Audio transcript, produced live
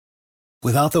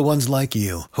Without the ones like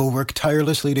you, who work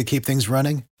tirelessly to keep things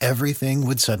running, everything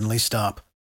would suddenly stop.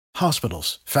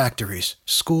 Hospitals, factories,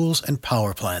 schools, and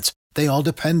power plants, they all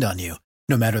depend on you.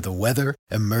 No matter the weather,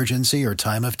 emergency, or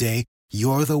time of day,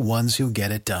 you're the ones who get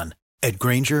it done. At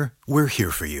Grainger, we're here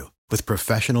for you with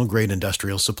professional-grade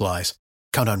industrial supplies.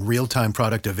 Count on real-time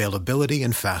product availability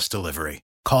and fast delivery.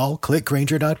 Call, click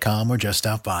Grainger.com, or just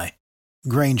stop by.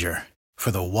 Grainger, for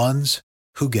the ones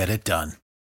who get it done.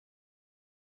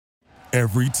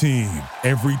 Every team,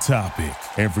 every topic,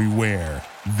 everywhere.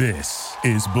 This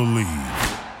is Believe.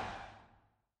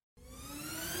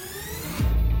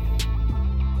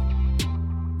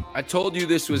 I told you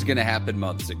this was going to happen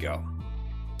months ago.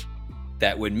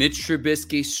 That when Mitch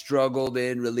Trubisky struggled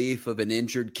in relief of an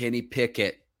injured Kenny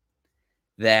Pickett,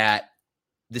 that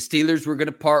the Steelers were going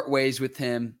to part ways with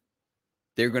him.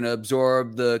 They're going to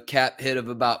absorb the cap hit of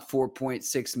about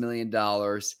 $4.6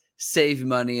 million, save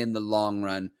money in the long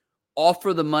run,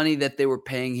 offer the money that they were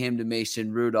paying him to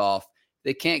Mason Rudolph.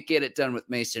 They can't get it done with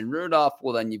Mason Rudolph.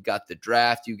 Well, then you've got the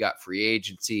draft, you've got free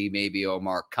agency, maybe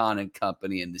Omar Khan and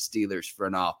company and the Steelers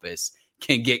front office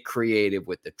can get creative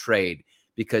with the trade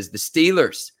because the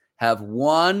Steelers have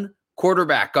one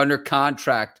quarterback under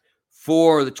contract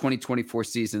for the 2024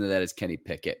 season, and that is Kenny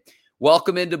Pickett.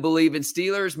 Welcome into Believe in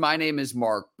Steelers. My name is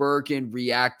Mark Bergen,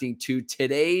 reacting to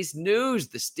today's news.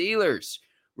 The Steelers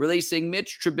releasing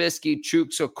Mitch Trubisky,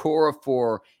 Chuks,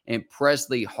 Okorafor, and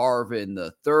Pressley Harvin,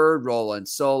 the third rolling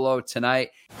solo tonight.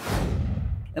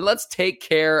 And let's take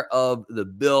care of the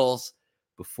Bills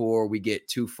before we get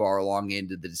too far along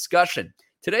into the discussion.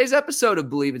 Today's episode of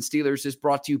Believe in Steelers is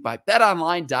brought to you by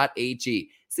betonline.ag.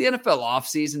 It's the NFL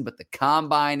offseason, but the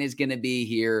combine is going to be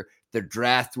here. The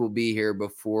draft will be here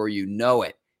before you know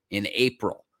it in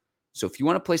April. So if you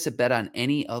want to place a bet on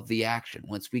any of the action,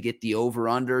 once we get the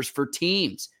over-unders for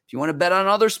teams, if you want to bet on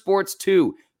other sports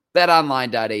too,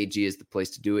 betonline.ag is the place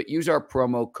to do it. Use our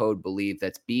promo code BELIEVE,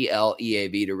 that's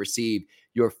BLEAV, to receive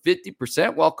your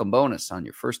 50% welcome bonus on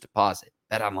your first deposit.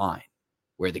 BetOnline,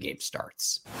 where the game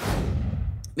starts.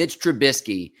 Mitch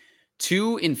Trubisky,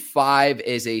 2-5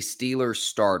 as a Steelers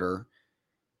starter.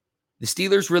 The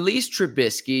Steelers released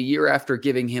Trubisky a year after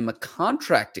giving him a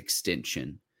contract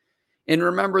extension. And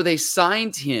remember, they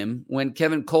signed him when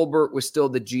Kevin Colbert was still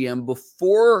the GM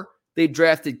before they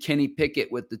drafted Kenny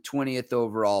Pickett with the 20th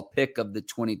overall pick of the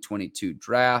 2022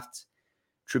 draft.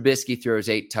 Trubisky throws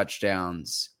 8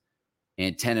 touchdowns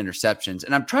and 10 interceptions.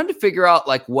 And I'm trying to figure out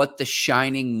what the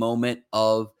shining moment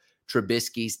of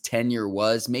Trubisky's tenure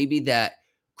was. Maybe that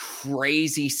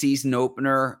crazy season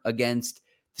opener against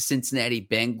the Cincinnati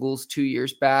Bengals 2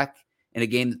 years back in a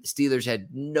game that the Steelers had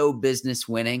no business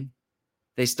winning.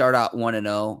 They start out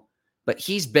 1-0, but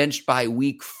he's benched by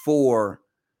week 4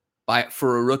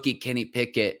 for a rookie Kenny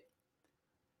Pickett.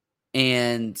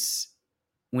 And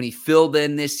when he filled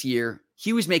in this year,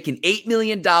 he was making $8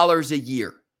 million a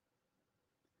year.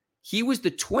 He was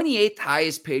the 28th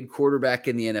highest paid quarterback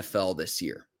in the NFL this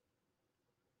year.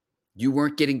 You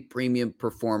weren't getting premium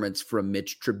performance from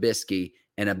Mitch Trubisky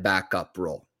in a backup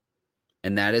role.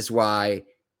 And that is why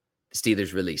the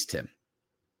Steelers released him.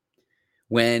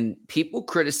 When people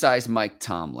criticize Mike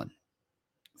Tomlin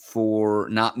for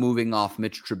not moving off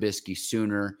Mitch Trubisky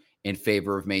sooner in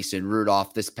favor of Mason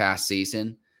Rudolph this past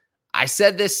season, I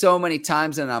said this so many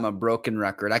times and I'm a broken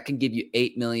record. I can give you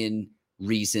 8 million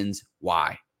reasons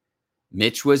why.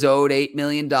 Mitch was owed $8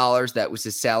 million. That was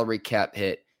his salary cap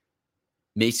hit.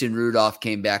 Mason Rudolph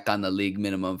came back on the league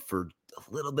minimum for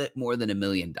a little bit more than $1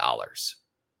 million.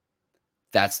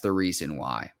 That's the reason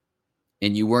why.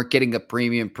 And you weren't getting a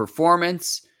premium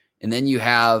performance. And then you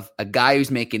have a guy who's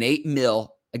making $8 million,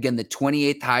 again, the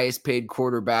 28th highest paid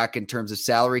quarterback in terms of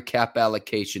salary cap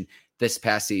allocation this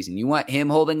past season. You want him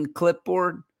holding a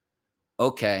clipboard?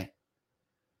 Okay.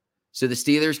 So the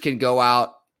Steelers can go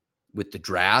out with the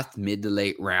draft, mid to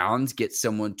late rounds, get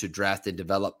someone to draft and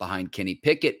develop behind Kenny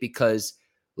Pickett, because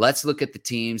let's look at the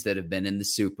teams that have been in the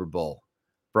Super Bowl.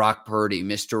 Brock Purdy,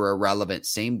 Mr. Irrelevant,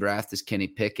 same draft as Kenny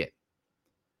Pickett.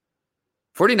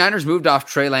 49ers moved off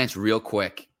Trey Lance real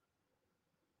quick.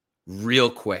 Real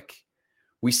quick.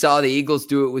 We saw the Eagles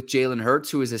do it with Jalen Hurts,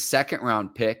 who was a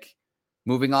second-round pick,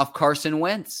 moving off Carson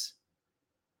Wentz.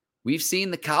 We've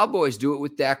seen the Cowboys do it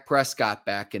with Dak Prescott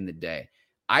back in the day.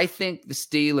 I think the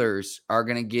Steelers are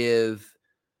going to give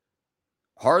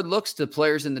hard looks to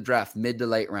players in the draft, mid to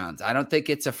late rounds. I don't think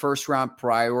it's a first-round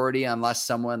priority unless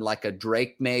someone like a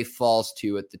Drake May falls to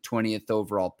you at the 20th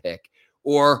overall pick.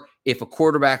 Or if a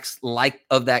quarterback's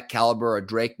of that caliber, a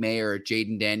Drake May or a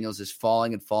Jaden Daniels is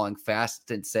falling and falling fast,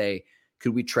 and say,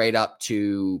 could we trade up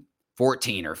to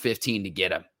 14 or 15 to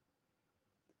get him?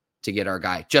 To get our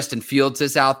guy. Justin Fields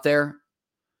is out there.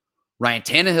 Ryan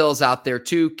Tannehill's out there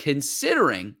too,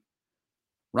 considering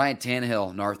Ryan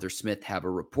Tannehill and Arthur Smith have a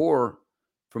rapport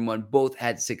from when both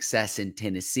had success in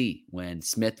Tennessee, when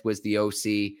Smith was the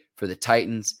OC for the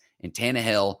Titans and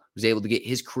Tannehill was able to get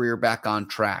his career back on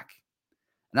track.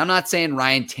 And I'm not saying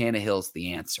Ryan Tannehill's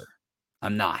the answer.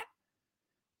 I'm not.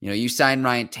 You sign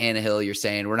Ryan Tannehill, you're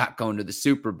saying we're not going to the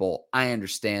Super Bowl. I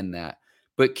understand that.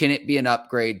 But can it be an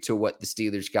upgrade to what the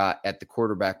Steelers got at the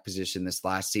quarterback position this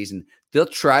last season? They'll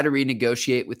try to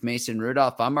renegotiate with Mason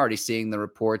Rudolph. I'm already seeing the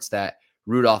reports that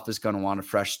Rudolph is going to want a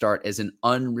fresh start as an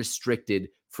unrestricted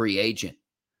free agent.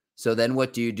 So then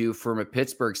what do you do from a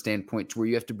Pittsburgh standpoint to where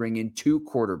you have to bring in 2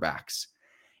 quarterbacks?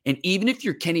 And even if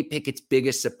you're Kenny Pickett's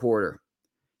biggest supporter,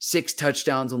 6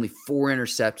 touchdowns, only 4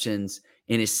 interceptions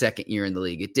in his second year in the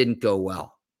league. It didn't go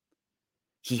well.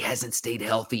 He hasn't stayed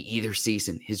healthy either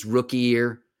season. His rookie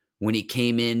year, when he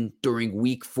came in during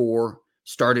week 4,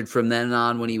 started from then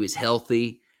on when he was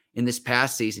healthy. In this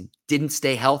past season, didn't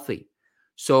stay healthy.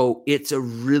 So it's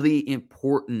really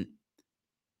important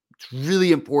for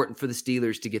the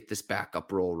Steelers to get this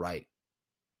backup role right.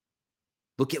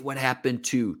 Look at what happened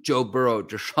to Joe Burrow,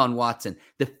 Deshaun Watson,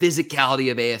 the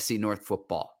physicality of AFC North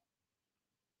football.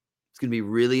 It's going to be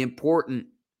really important,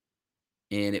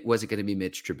 and it wasn't going to be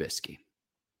Mitch Trubisky.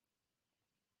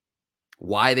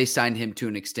 Why they signed him to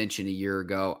an extension a year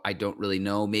ago, I don't really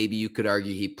know. Maybe you could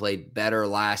argue he played better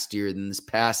last year than this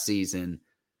past season.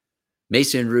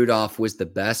 Mason Rudolph was the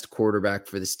best quarterback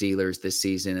for the Steelers this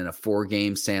season in a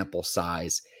 4-game sample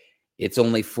size. It's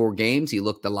only 4 games. He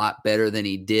looked a lot better than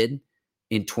he did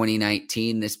in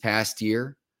 2019 this past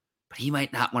year. But he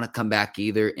might not want to come back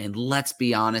either. And let's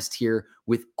be honest here,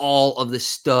 with all of the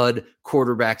stud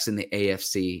quarterbacks in the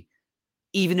AFC,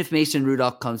 even if Mason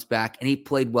Rudolph comes back and he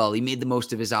played well, he made the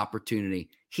most of his opportunity,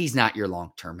 he's not your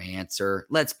long-term answer.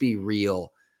 Let's be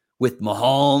real. With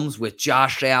Mahomes, with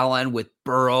Josh Allen, with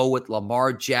Burrow, with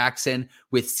Lamar Jackson,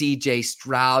 with CJ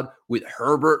Stroud, with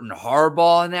Herbert and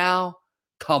Harbaugh now,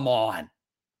 come on.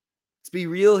 Let's be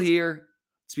real here.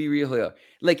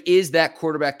 Like, is that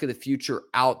quarterback of the future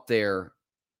out there?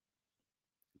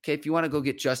 Okay, if you want to go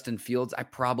get Justin Fields, I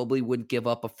probably wouldn't give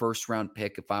up a first-round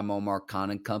pick if I'm Omar Khan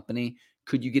and company.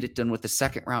 Could you get it done with a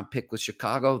second-round pick with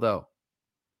Chicago, though?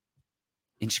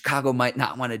 And Chicago might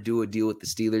not want to do a deal with the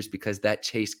Steelers because that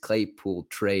Chase Claypool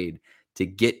trade to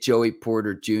get Joey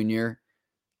Porter Jr.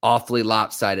 awfully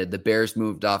lopsided. The Bears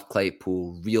moved off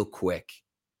Claypool real quick.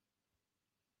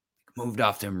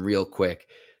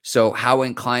 So how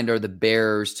inclined are the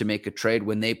Bears to make a trade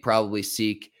when they probably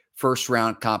seek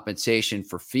first-round compensation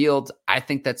for Fields? I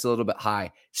think that's a little bit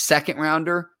high. Second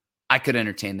rounder, I could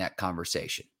entertain that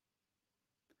conversation.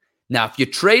 Now, if you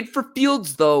trade for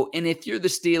Fields, though, and if you're the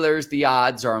Steelers, the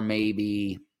odds are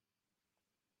maybe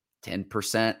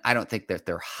 10%. I don't think that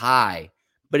they're high.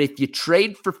 But if you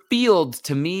trade for Fields,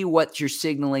 to me, what you're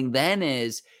signaling then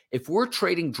is if we're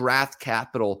trading draft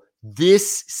capital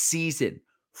this season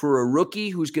for a rookie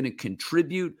who's going to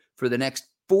contribute for the next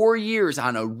 4 years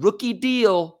on a rookie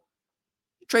deal,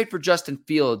 you trade for Justin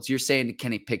Fields, you're saying to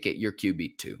Kenny Pickett, you're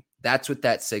QB2. That's what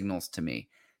that signals to me.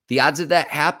 The odds of that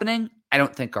happening, I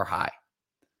don't think are high.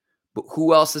 But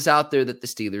who else is out there that the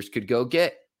Steelers could go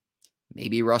get?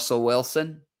 Maybe Russell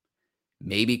Wilson.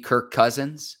 Maybe Kirk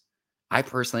Cousins. I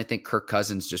personally think Kirk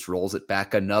Cousins just rolls it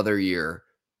back another year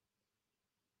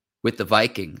with the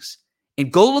Vikings.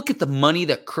 And go look at the money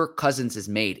that Kirk Cousins has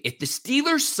made. If the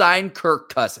Steelers sign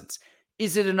Kirk Cousins,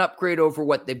 is it an upgrade over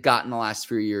what they've gotten the last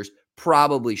few years?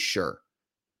 Probably sure.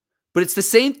 But it's the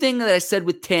same thing that I said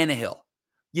with Tannehill.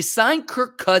 You sign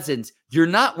Kirk Cousins, you're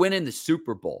not winning the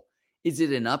Super Bowl. Is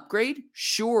it an upgrade?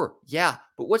 Sure, yeah.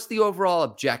 But what's the overall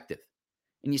objective?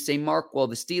 And you say, Mark, well,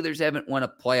 the Steelers haven't won a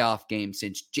playoff game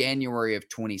since January of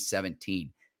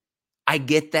 2017. I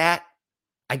get that.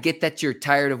 I get that you're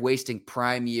tired of wasting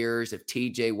prime years of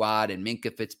TJ Watt and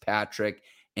Minkah Fitzpatrick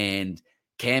and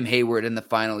Cam Hayward in the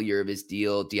final year of his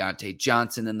deal, Deontay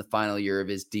Johnson in the final year of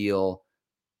his deal.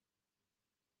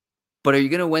 But are you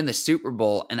going to win the Super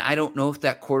Bowl? And I don't know if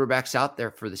that quarterback's out there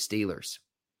for the Steelers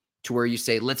to where you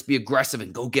say, let's be aggressive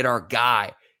and go get our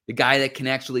guy, the guy that can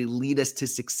actually lead us to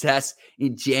success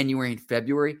in January and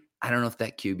February. I don't know if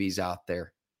that QB's out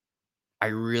there. I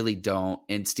really don't.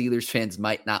 And Steelers fans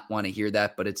might not want to hear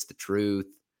that, but it's the truth.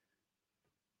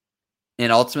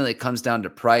 And ultimately, it comes down to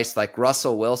price. Like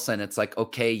Russell Wilson, it's like,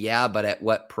 okay, yeah, but at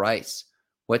what price?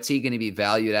 What's he going to be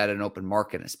valued at an open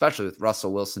market? Especially with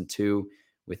Russell Wilson, too,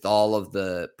 with all of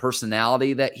the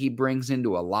personality that he brings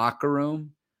into a locker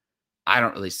room. I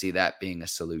don't really see that being a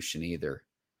solution either.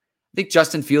 I think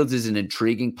Justin Fields is an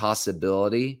intriguing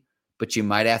possibility, but you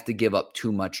might have to give up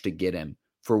too much to get him.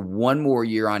 for one more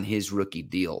year on his rookie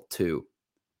deal too.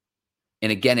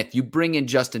 And again, if you bring in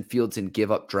Justin Fields and give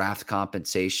up draft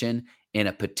compensation in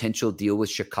a potential deal with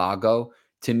Chicago,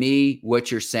 to me,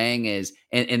 what you're saying is,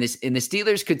 and the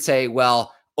Steelers could say,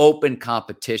 well, open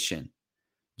competition.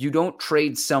 You don't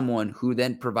trade someone who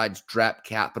then provides draft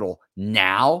capital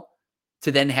now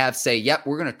to then have say, yep,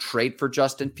 we're going to trade for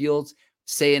Justin Fields.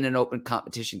 Say in an open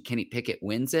competition, Kenny Pickett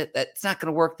wins it. That's not going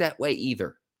to work that way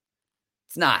either.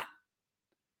 It's not.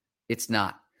 It's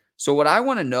not. So what I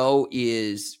want to know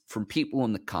is from people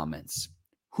in the comments,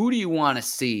 who do you want to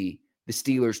see the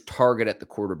Steelers target at the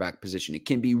quarterback position? It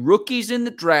can be rookies in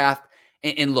the draft.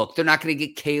 And look, they're not going to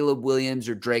get Caleb Williams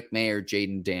or Drake May or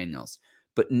Jaden Daniels.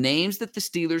 But names that the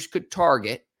Steelers could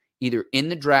target either in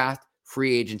the draft,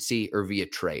 free agency, or via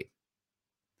trade.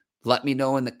 Let me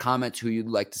know in the comments who you'd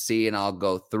like to see, and I'll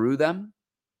go through them.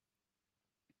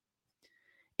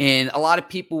 And a lot of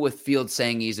people with Fields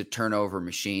saying he's a turnover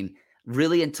machine.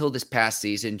 Really, until this past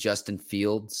season, Justin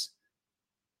Fields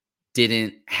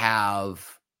didn't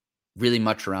have really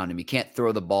much around him. He can't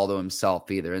throw the ball to himself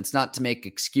either. And it's not to make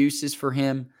excuses for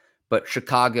him, but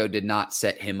Chicago did not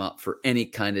set him up for any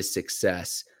kind of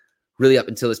success really up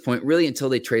until this point, really until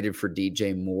they traded for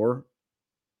DJ Moore.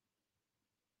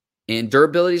 And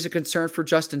durability is a concern for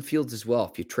Justin Fields as well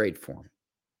if you trade for him.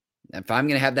 If I'm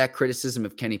going to have that criticism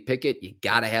of Kenny Pickett, you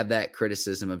got to have that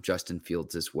criticism of Justin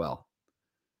Fields as well.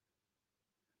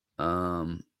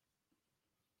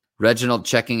 Reginald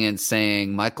checking in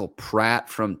saying Michael Pratt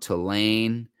from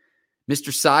Tulane. Mr.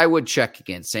 Sywood check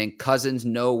again saying Cousins,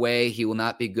 no way. He will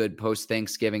not be good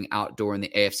post-Thanksgiving outdoor in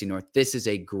the AFC North. This is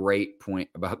a great point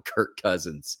about Kirk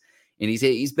Cousins. And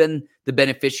he's been the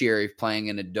beneficiary of playing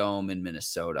in a dome in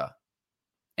Minnesota.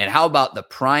 And how about the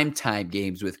primetime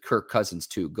games with Kirk Cousins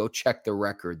too? Go check the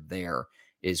record there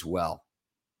as well.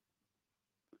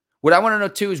 What I want to know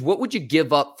too is what would you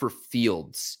give up for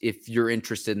Fields if you're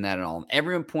interested in that at all?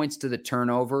 Everyone points to the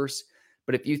turnovers,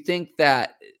 but if you think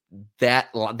that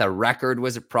the record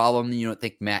was a problem, then you don't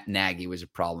think Matt Nagy was a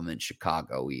problem in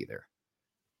Chicago either.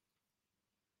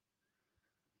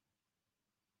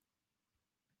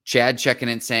 Chad checking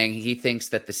in saying he thinks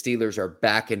that the Steelers are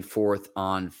back and forth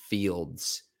on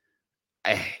Fields.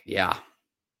 Yeah.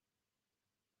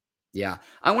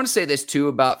 I want to say this too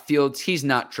about Fields. He's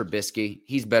not Trubisky.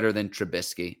 He's better than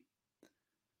Trubisky.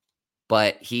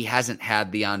 But he hasn't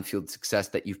had the on-field success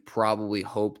that you've probably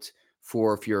hoped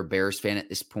for if you're a Bears fan at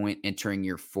this point entering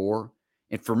year 4.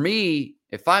 And for me,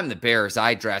 if I'm the Bears,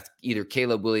 I draft either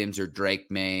Caleb Williams or Drake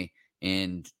May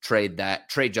and trade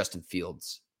Justin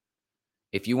Fields.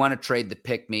 If you want to trade the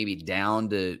pick maybe down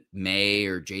to May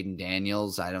or Jaden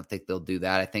Daniels, I don't think they'll do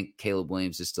that. I think Caleb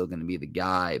Williams is still going to be the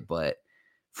guy. But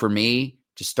for me,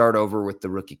 to start over with the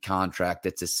rookie contract,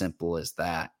 it's as simple as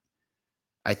that.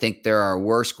 I think there are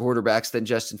worse quarterbacks than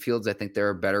Justin Fields. I think there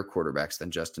are better quarterbacks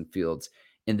than Justin Fields.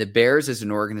 And the Bears as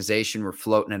an organization were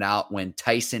floating it out when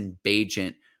Tyson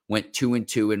Bagent went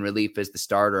 2-2 in relief as the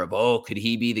starter of, could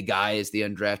he be the guy as the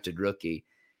undrafted rookie?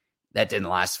 That didn't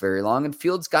last very long. And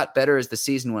Fields got better as the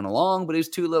season went along, but it was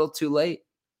too little too late.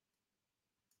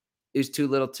 But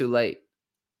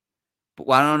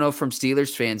what I don't know from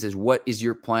Steelers fans is what is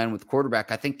your plan with quarterback?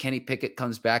 I think Kenny Pickett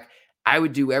comes back. I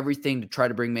would do everything to try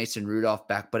to bring Mason Rudolph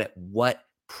back, but at what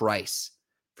price?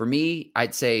 For me,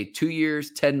 I'd say 2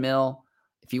 years, $10 million.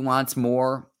 If he wants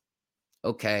more,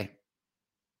 okay.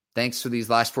 Thanks for these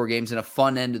last 4 games and a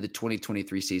fun end of the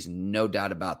 2023 season. No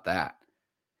doubt about that.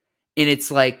 And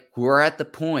it's like we're at the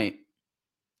point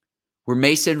where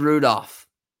Mason Rudolph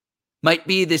might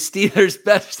be the Steelers'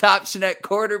 best option at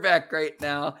quarterback right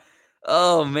now.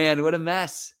 Oh, man, what a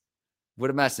mess. What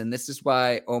a mess. And this is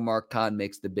why Omar Khan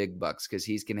makes the big bucks, because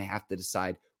he's going to have to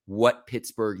decide what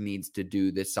Pittsburgh needs to do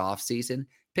this offseason.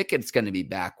 Pickett's going to be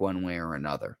back one way or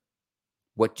another.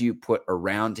 What do you put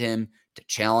around him to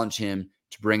challenge him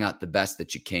to bring out the best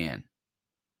that you can?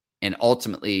 And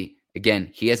ultimately, again,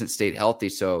 he hasn't stayed healthy.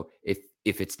 So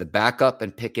if it's the backup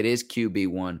and Pickett is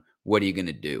QB1, what are you going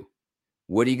to do?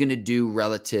 What are you going to do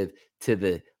relative to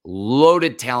the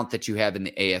loaded talent that you have in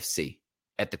the AFC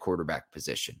at the quarterback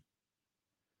position?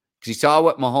 Because you saw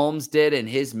what Mahomes did and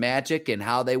his magic and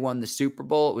how they won the Super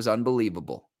Bowl. It was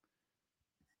unbelievable.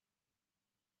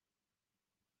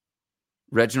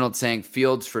 Reginald saying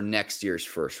Fields for next year's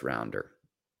first rounder.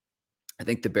 I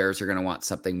think the Bears are going to want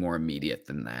something more immediate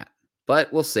than that.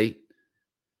 But we'll see.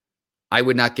 I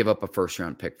would not give up a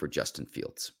first-round pick for Justin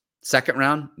Fields. Second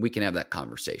round, we can have that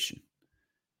conversation.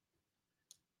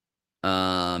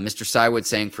 Mr. Sywood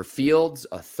saying for Fields,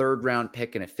 a third-round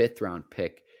pick and a fifth-round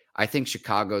pick. I think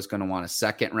Chicago is going to want a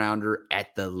second-rounder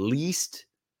at the least,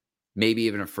 maybe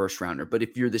even a first rounder. But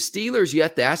if you're the Steelers, you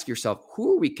have to ask yourself,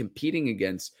 who are we competing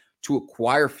against to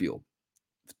acquire fields?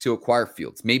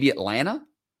 Maybe Atlanta?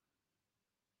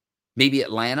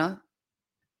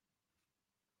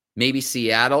 Maybe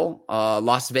Seattle.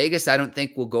 Las Vegas, I don't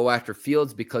think will go after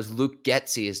Fields because Luke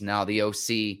Getsy is now the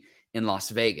OC in Las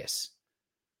Vegas.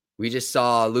 We just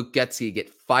saw Luke Getsy get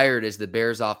fired as the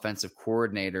Bears offensive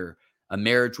coordinator. A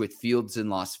marriage with Fields in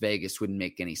Las Vegas wouldn't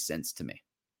make any sense to me,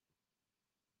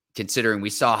 considering we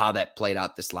saw how that played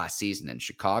out this last season in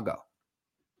Chicago.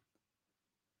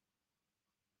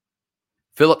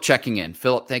 Philip checking in.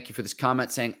 Philip, thank you for this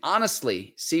comment saying,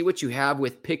 honestly, see what you have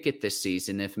with Pickett this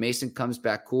season. If Mason comes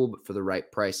back, cool, but for the right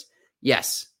price,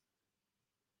 yes.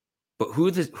 But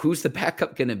who's the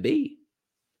backup going to be?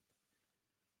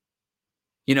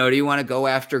 Do you want to go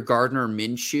after Gardner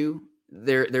Minshew?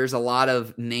 There's a lot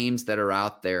of names that are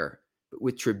out there. But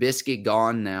with Trubisky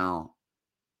gone now,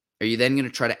 are you then going to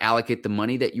try to allocate the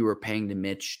money that you were paying to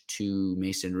Mitch to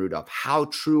Mason Rudolph? How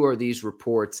true are these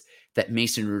reports that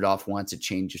Mason Rudolph wants a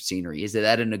change of scenery? Is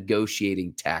that a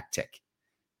negotiating tactic?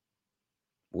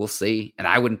 We'll see. And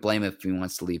I wouldn't blame him if he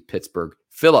wants to leave Pittsburgh.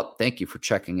 Philip, thank you for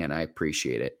checking in. I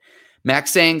appreciate it.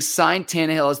 Max saying, sign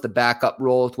Tannehill as the backup,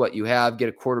 roll with what you have, get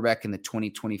a quarterback in the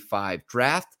 2025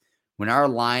 draft when our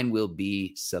line will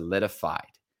be solidified.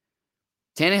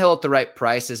 Tannehill at the right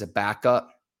price as a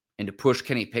backup and to push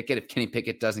Kenny Pickett if Kenny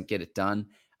Pickett doesn't get it done.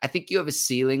 I think you have a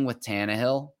ceiling with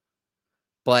Tannehill.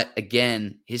 But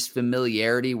again, his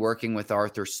familiarity working with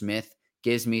Arthur Smith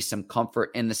gives me some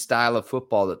comfort in the style of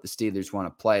football that the Steelers want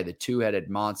to play. The two-headed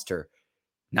monster,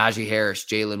 Najee Harris,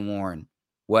 Jalen Warren,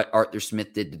 what Arthur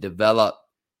Smith did to develop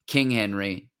King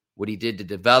Henry, what he did to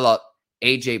develop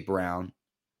A.J. Brown.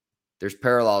 There's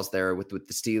parallels there with what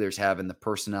the Steelers have in the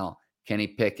personnel. Kenny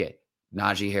Pickett,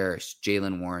 Najee Harris,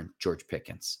 Jalen Warren, George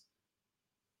Pickens.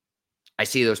 I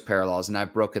see those parallels, and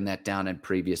I've broken that down in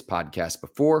previous podcasts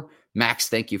before. Max,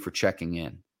 thank you for checking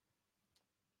in.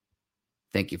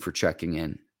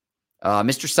 Mr.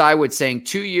 Sywood saying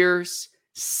 2 years,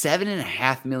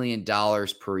 $7.5 million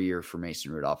per year for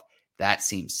Mason Rudolph. That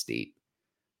seems steep.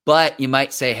 But you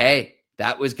might say, hey,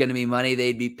 that was going to be money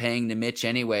they'd be paying to Mitch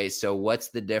anyway, so what's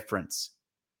the difference?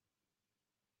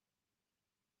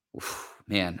 Oof,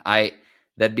 man,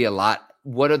 that'd be a lot.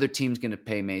 What other team's going to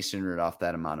pay Mason Rudolph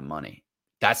that amount of money?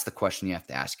 That's the question you have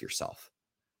to ask yourself.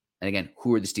 And again,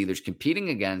 who are the Steelers competing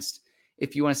against?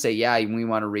 If you want to say, yeah, we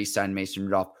want to re-sign Mason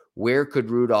Rudolph, where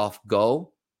could Rudolph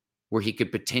go where he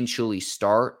could potentially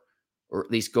start or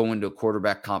at least go into a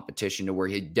quarterback competition to where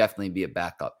he'd definitely be a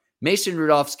backup? Mason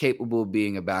Rudolph's capable of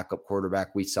being a backup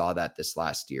quarterback. We saw that this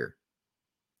last year.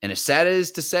 And as sad as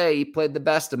to say, he played the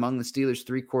best among the Steelers'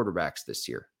 three quarterbacks this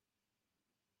year.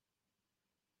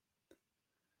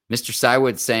 Mr.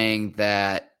 Sywood saying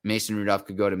that Mason Rudolph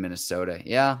could go to Minnesota.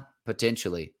 Yeah,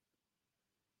 potentially.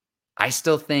 I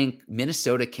still think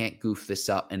Minnesota can't goof this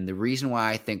up. And the reason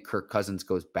why I think Kirk Cousins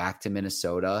goes back to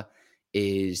Minnesota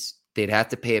is they'd have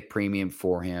to pay a premium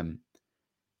for him.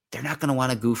 They're not going to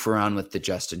want to goof around with the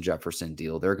Justin Jefferson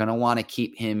deal. They're going to want to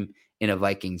keep him in a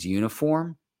Vikings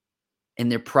uniform. And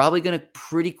they're probably going to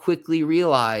pretty quickly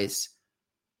realize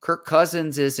Kirk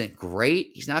Cousins isn't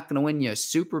great. He's not going to win you a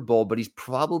Super Bowl, but he's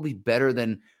probably better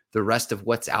than the rest of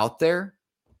what's out there.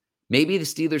 Maybe the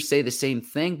Steelers say the same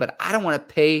thing, but I don't want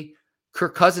to pay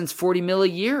Kirk Cousins $40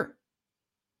 million a year.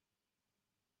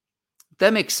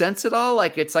 That makes sense at all?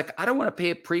 It's like, I don't want to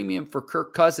pay a premium for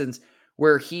Kirk Cousins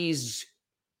where he's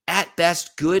at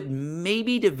best good,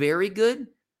 maybe to very good,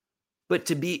 but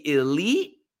to be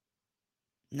elite?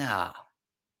 No.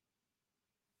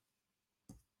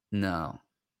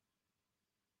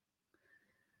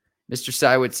 Mr.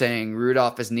 Sywood saying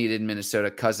Rudolph is needed in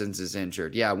Minnesota. Cousins is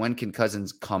injured. Yeah, when can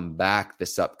Cousins come back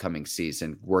this upcoming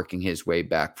season, working his way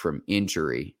back from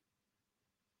injury?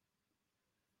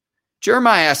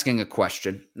 Jeremiah asking a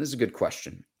question. This is a good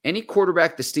question. Any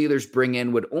quarterback the Steelers bring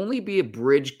in would only be a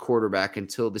bridge quarterback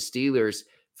until the Steelers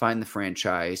find the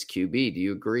franchise QB. Do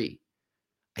you agree?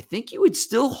 I think you would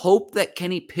still hope that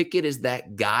Kenny Pickett is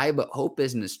that guy, but hope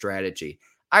isn't a strategy.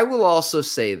 I will also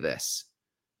say this.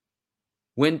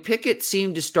 When Pickett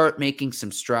seemed to start making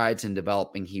some strides in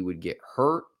developing, he would get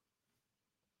hurt.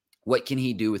 What can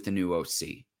he do with the new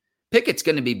OC? Pickett's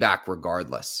going to be back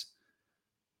regardless.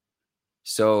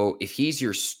 So if he's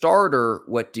your starter,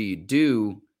 what do you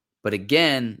do? But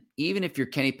again, even if you're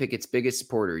Kenny Pickett's biggest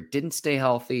supporter, he didn't stay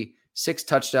healthy, 6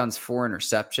 touchdowns, 4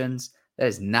 interceptions. That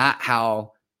is not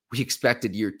how we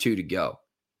expected year 2 to go.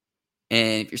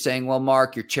 And if you're saying, well,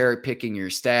 Mark, you're cherry picking your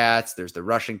stats, there's the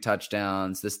rushing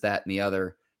touchdowns, this, that, and the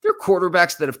other. There are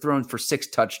quarterbacks that have thrown for 6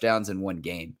 touchdowns in one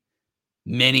game.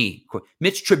 Mitch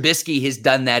Trubisky has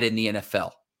done that in the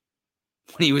NFL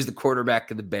when he was the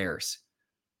quarterback of the Bears.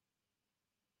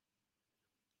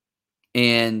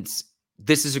 And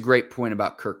this is a great point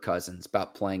about Kirk Cousins,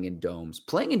 about playing in domes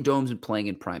and playing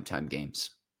in primetime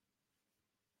games.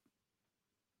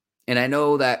 And I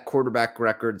know that quarterback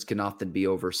records can often be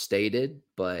overstated,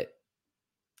 but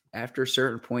after a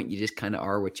certain point, you just kind of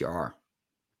are what you are.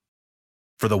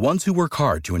 For the ones who work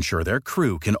hard to ensure their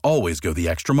crew can always go the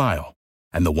extra mile,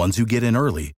 and the ones who get in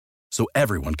early so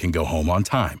everyone can go home on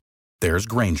time, there's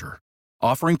Grainger,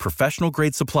 offering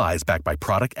professional-grade supplies backed by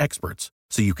product experts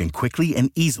so you can quickly and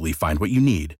easily find what you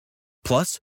need.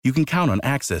 Plus, you can count on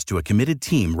access to a committed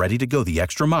team ready to go the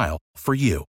extra mile for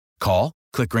you. Call,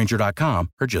 click Grainger.com,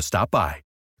 or just stop by.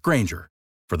 Grainger,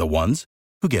 for the ones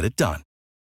who get it done.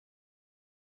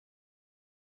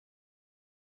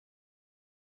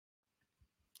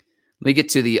 Let me get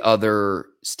to the other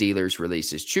Steelers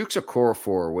releases. Chuks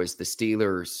Okorafor was the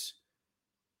Steelers'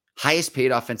 highest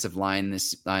paid offensive lineman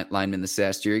this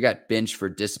last year. He got benched for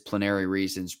disciplinary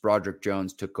reasons. Broderick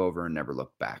Jones took over and never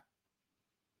looked back.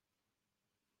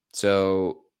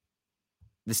 So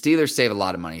the Steelers save a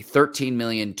lot of money. $13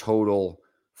 million total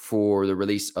for the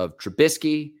release of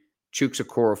Trubisky, Chuks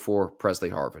Okorafor, Pressley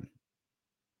Harvin.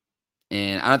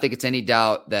 And I don't think it's any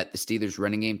doubt that the Steelers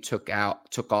running game took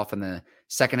off in the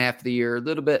second half of the year, a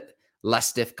little bit less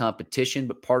stiff competition,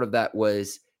 but part of that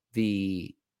was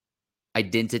the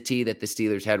identity that the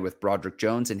Steelers had with Broderick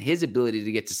Jones and his ability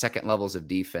to get to second levels of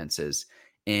defenses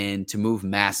and to move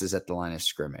masses at the line of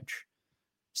scrimmage.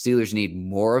 Steelers need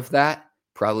more of that.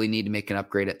 Probably need to make an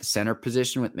upgrade at the center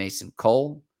position with Mason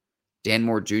Cole. Dan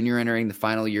Moore Jr. entering the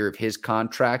final year of his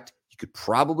contract. You could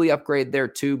probably upgrade there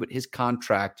too, but his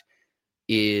contract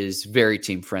is very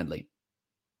team friendly.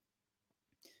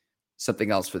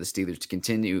 Something else for the Steelers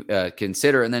to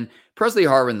consider. And then Pressley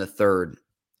Harvin III.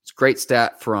 It's a great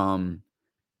stat from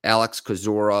Alex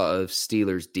Kozora of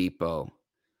Steelers Depot.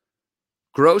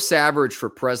 Gross average for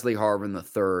Pressley Harvin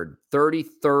III,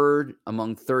 33rd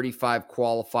among 35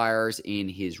 qualifiers in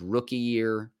his rookie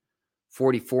year,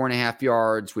 44.5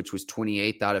 yards, which was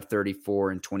 28th out of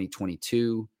 34 in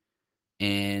 2022,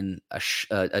 and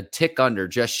a tick under,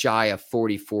 just shy of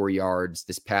 44 yards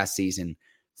this past season,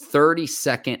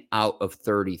 32nd out of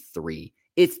 33.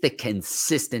 It's the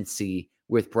consistency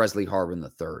with Pressley Harvin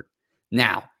III.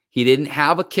 Now, he didn't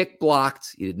have a kick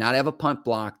blocked. He did not have a punt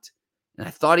blocked. And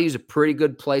I thought he was a pretty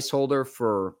good placeholder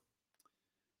for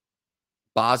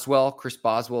Chris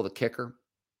Boswell, the kicker.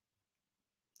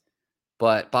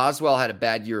 But Boswell had a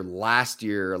bad year last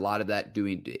year, a lot of that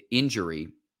due to injury.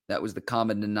 That was the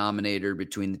common denominator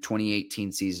between the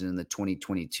 2018 season and the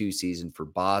 2022 season for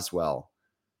Boswell.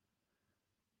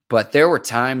 But there were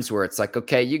times where it's like,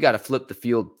 okay, you got to flip the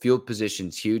field. Field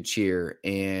position's huge here.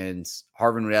 And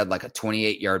Harvin would have like a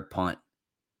 28-yard punt.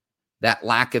 That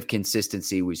lack of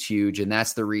consistency was huge. And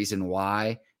that's the reason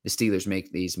why the Steelers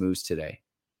make these moves today.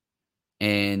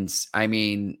 And I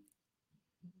mean,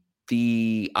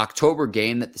 the October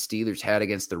game that the Steelers had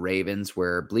against the Ravens,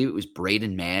 where I believe it was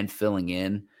Braden Mann filling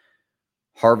in,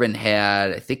 Harvin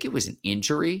had, I think it was an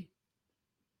injury.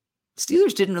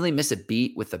 Steelers didn't really miss a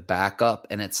beat with the backup.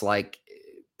 And it's like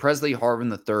Pressley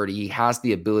Harvin III, he has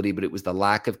the ability, but it was the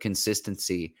lack of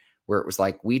consistency where it was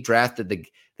like we drafted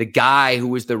the guy who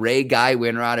was the Ray Guy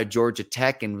winner out of Georgia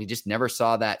Tech, and we just never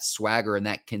saw that swagger and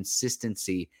that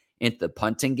consistency in the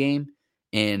punting game.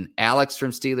 And Alex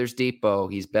from Steelers Depot,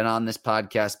 he's been on this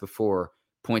podcast before,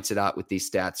 points it out with these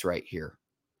stats right here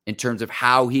in terms of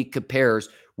how he compares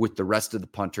with the rest of the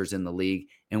punters in the league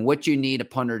and what you need a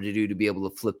punter to do to be able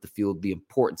to flip the field, the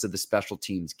importance of the special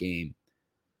teams game.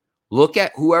 Look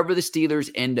at whoever the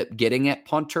Steelers end up getting at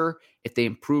punter, if they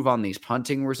improve on these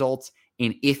punting results,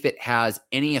 and if it has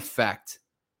any effect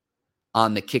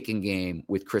on the kicking game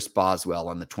with Chris Boswell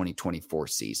on the 2024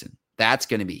 season. That's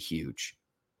going to be huge.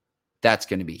 That's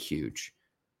going to be huge.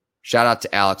 Shout out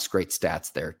to Alex. Great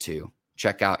stats there too.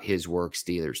 Check out his work,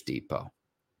 Steelers Depot.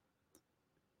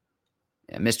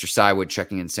 And Mr. Sywood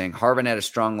checking in saying, Harvin had a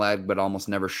strong leg, but almost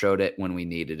never showed it when we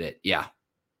needed it. Yeah.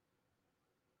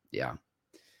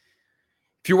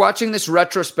 If you're watching this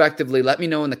retrospectively, let me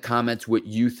know in the comments what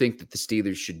you think that the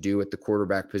Steelers should do at the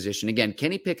quarterback position. Again,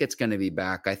 Kenny Pickett's going to be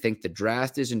back. I think the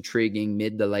draft is intriguing,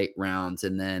 mid to late rounds.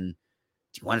 And then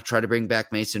do you want to try to bring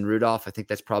back Mason Rudolph? I think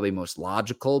that's probably most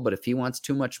logical. But if he wants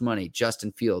too much money,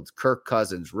 Justin Fields, Kirk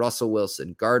Cousins, Russell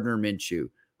Wilson, Gardner Minshew,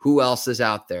 who else is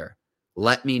out there?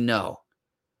 Let me know.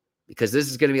 Because this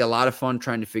is going to be a lot of fun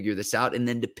trying to figure this out. And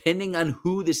then depending on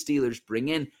who the Steelers bring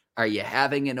in, are you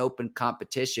having an open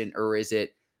competition, or is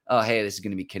it, oh, hey, this is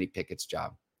going to be Kenny Pickett's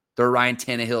job? Throw Ryan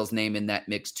Tannehill's name in that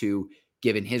mix too.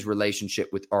 given his relationship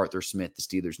with Arthur Smith, the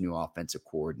Steelers' new offensive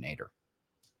coordinator.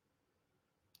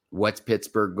 What's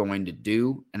Pittsburgh going to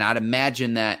do? And I'd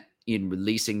imagine that in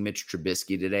releasing Mitch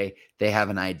Trubisky today, they have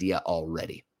an idea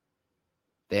already.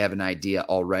 They have an idea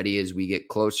already as we get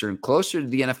closer and closer to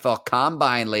the NFL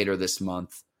Combine later this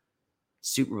month.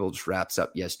 Super Bowl just wraps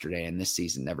up yesterday, and this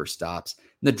season never stops.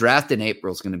 And the draft in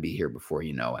April is going to be here before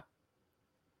you know it.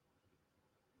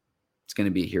 It's going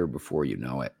to be here before you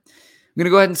know it. I'm going to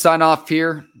go ahead and sign off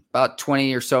here, about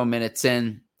 20 or so minutes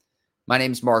in. My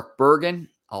name's Mark Bergen.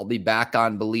 I'll be back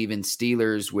on Believe in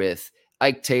Steelers with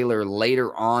Ike Taylor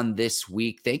later on this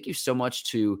week. Thank you so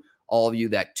much to all of you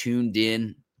that tuned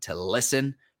in to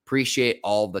listen. Appreciate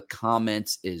all the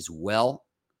comments as well.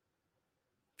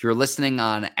 If you're listening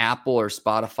on Apple or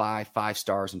Spotify, 5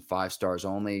 stars and 5 stars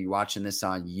only. You're watching this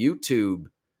on YouTube,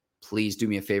 please do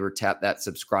me a favor, tap that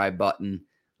subscribe button.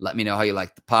 Let me know how you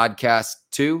like the podcast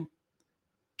too.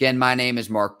 Again, my name is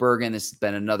Mark Bergen. This has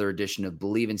been another edition of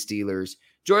Believe in Steelers.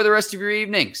 Enjoy the rest of your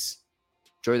evenings.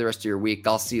 Enjoy the rest of your week.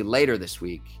 I'll see you later this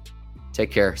week.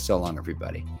 Take care. So long,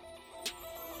 everybody.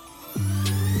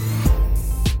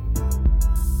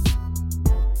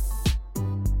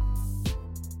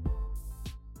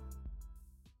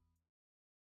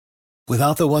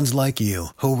 Without the ones like you,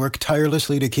 who work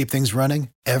tirelessly to keep things running,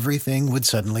 everything would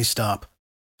suddenly stop.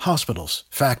 Hospitals,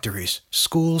 factories,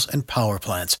 schools, and power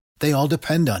plants, they all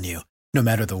depend on you. No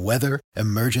matter the weather,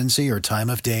 emergency, or time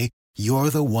of day, you're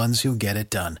the ones who get it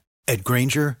done. At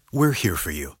Grainger, we're here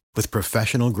for you with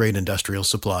professional-grade industrial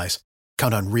supplies.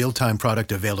 Count on real-time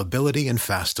product availability and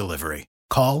fast delivery.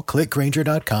 Call, click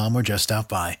Grainger.com, or just stop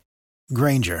by.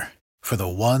 Grainger, for the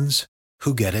ones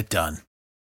who get it done.